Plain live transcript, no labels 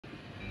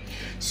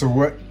So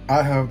what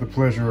I have the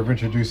pleasure of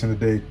introducing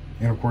today,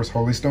 and of course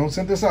Holystone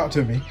sent this out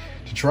to me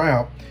to try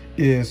out,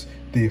 is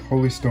the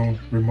Holystone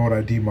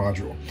REMOTEID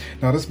module.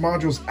 Now this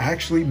module is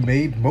actually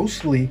made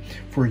mostly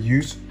for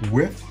use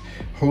with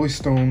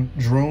Holystone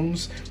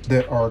drones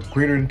that are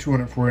greater than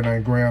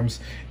 249 grams,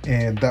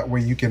 and that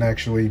way you can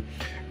actually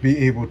be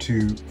able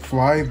to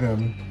fly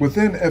them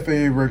within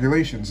FAA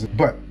regulations.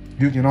 But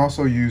you can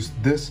also use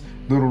this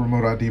little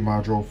REMOTEID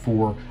module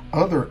for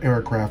other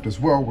aircraft as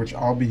well, which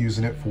I'll be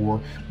using it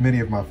for many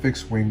of my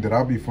fixed wing that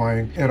I'll be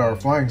flying at our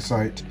flying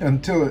site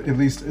until at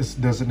least it's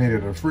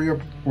designated a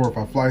FRIA, or if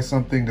I fly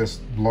something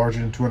that's larger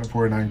than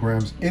 249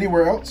 grams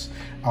anywhere else,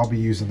 I'll be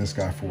using this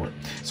guy for it.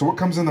 So what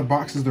comes in the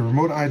box is the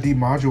REMOTEID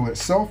module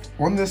itself.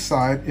 On this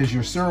side is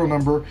your serial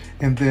number,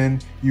 and then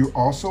you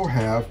also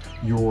have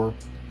your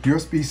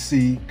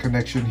USB-C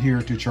connection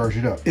here to charge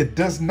it up. It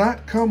does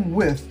not come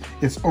with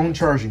its own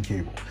charging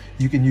cable.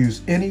 You can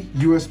use any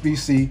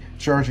USB-C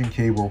charging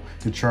cable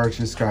to charge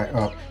this guy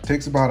up. It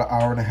takes about an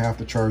hour and a half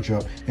to charge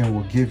up and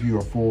will give you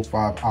a full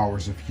 5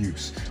 hours of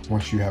use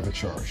once you have it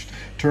charged.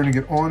 Turning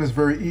it on is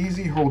very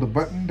easy. Hold the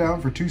button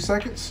down for 2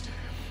 seconds.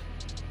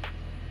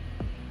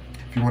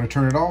 If you want to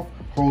turn it off,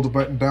 hold the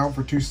button down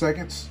for 2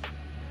 seconds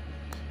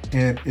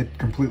and it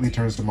completely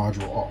turns the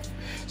module off.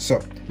 So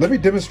let me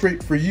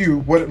demonstrate for you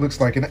what it looks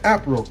like in the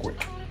app real quick.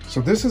 So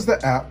this is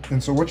the app,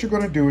 and so what you're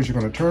going to do is you're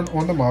going to turn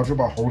on the module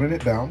by holding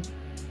it down.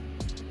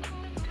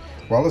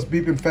 While it's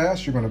beeping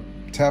fast, you're going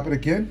to tap it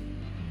again,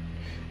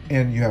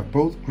 and you have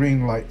both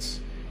green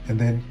lights, and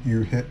then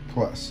you hit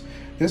plus.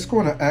 It's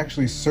going to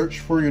actually search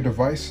for your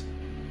device,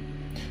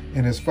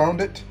 and it's found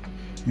it.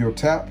 You'll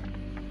tap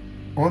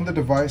on the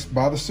device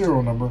by the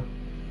serial number,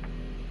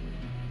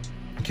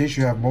 in case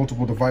you have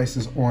multiple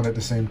devices on at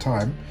the same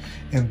time,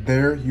 and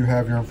there you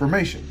have your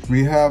information.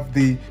 We have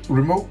the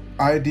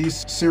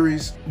REMOTEID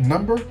series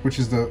number, which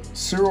is the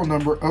serial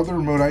number of the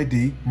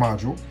REMOTEID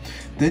module.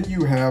 Then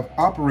you have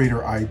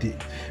operator ID,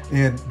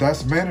 and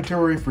that's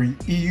mandatory for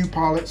EU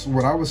pilots.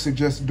 What I would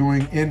suggest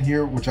doing in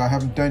here, which I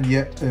haven't done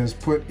yet, is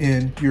put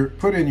in your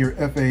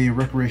FAA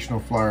recreational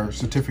flyer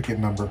certificate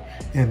number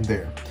in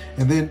there.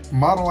 And then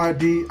model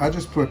ID, I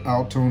just put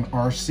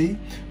AlToneRC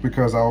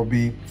because I will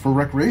be, for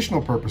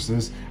recreational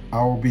purposes,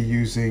 I will be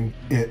using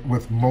it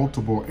with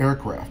multiple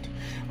aircraft.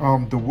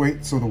 The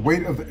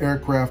weight of the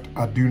aircraft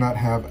I do not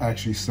have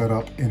actually set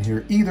up in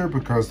here either,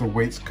 because the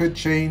weights could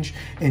change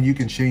and you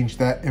can change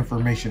that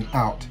information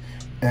out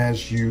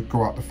as you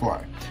go out to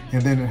fly.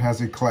 And then it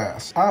has a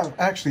class. I've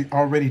actually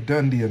already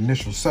done the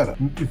initial setup.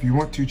 If you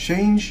want to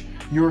change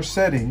your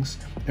settings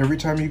every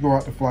time you go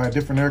out to fly a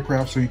different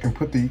aircraft so you can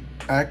put the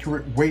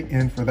accurate weight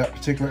in for that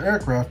particular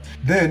aircraft,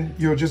 then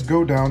you'll just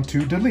go down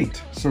to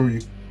delete. So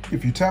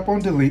if you tap on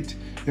delete,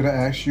 it'll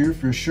ask you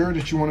if you're sure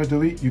that you want to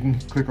delete. You can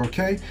click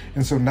OK.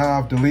 And so now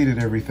I've deleted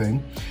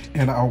everything,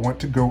 and I want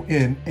to go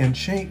in and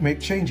make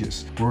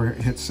changes. We'll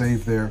hit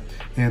save there,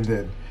 and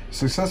then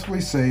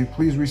successfully saved.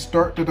 Please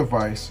restart the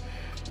device.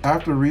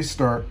 After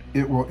restart,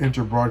 it will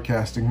enter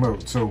broadcasting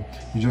mode. So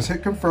you just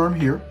hit confirm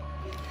here.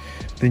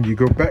 Then you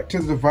go back to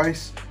the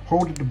device,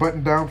 hold the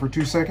button down for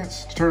 2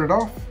 seconds to turn it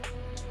off,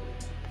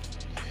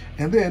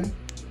 and then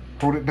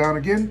hold it down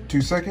again,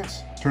 2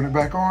 seconds, turn it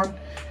back on.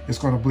 It's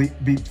going to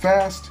beep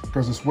fast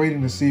because it's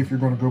waiting to see if you're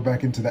going to go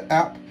back into the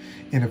app,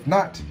 and if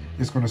not,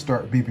 it's going to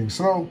start beeping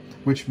slow,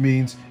 which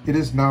means it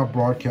is now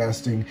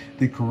broadcasting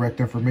the correct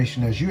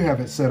information as you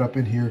have it set up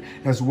in here,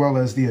 as well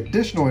as the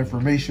additional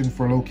information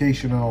for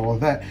location and all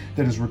of that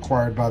that is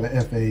required by the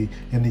FAA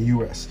in the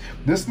US.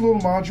 This little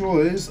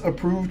module is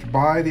approved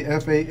by the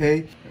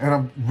FAA, and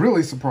I'm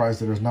really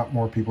surprised that there's not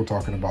more people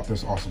talking about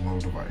this awesome little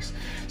device.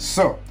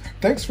 So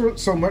thanks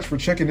so much for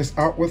checking this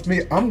out with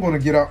me. I'm going to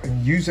get out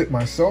and use it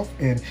myself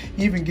and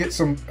even get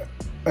some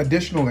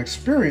additional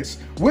experience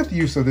with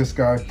use of this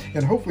guy,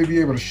 and hopefully be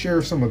able to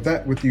share some of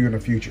that with you in the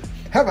future.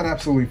 Have an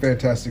absolutely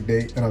fantastic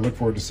day, and I look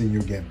forward to seeing you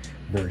again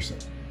very soon.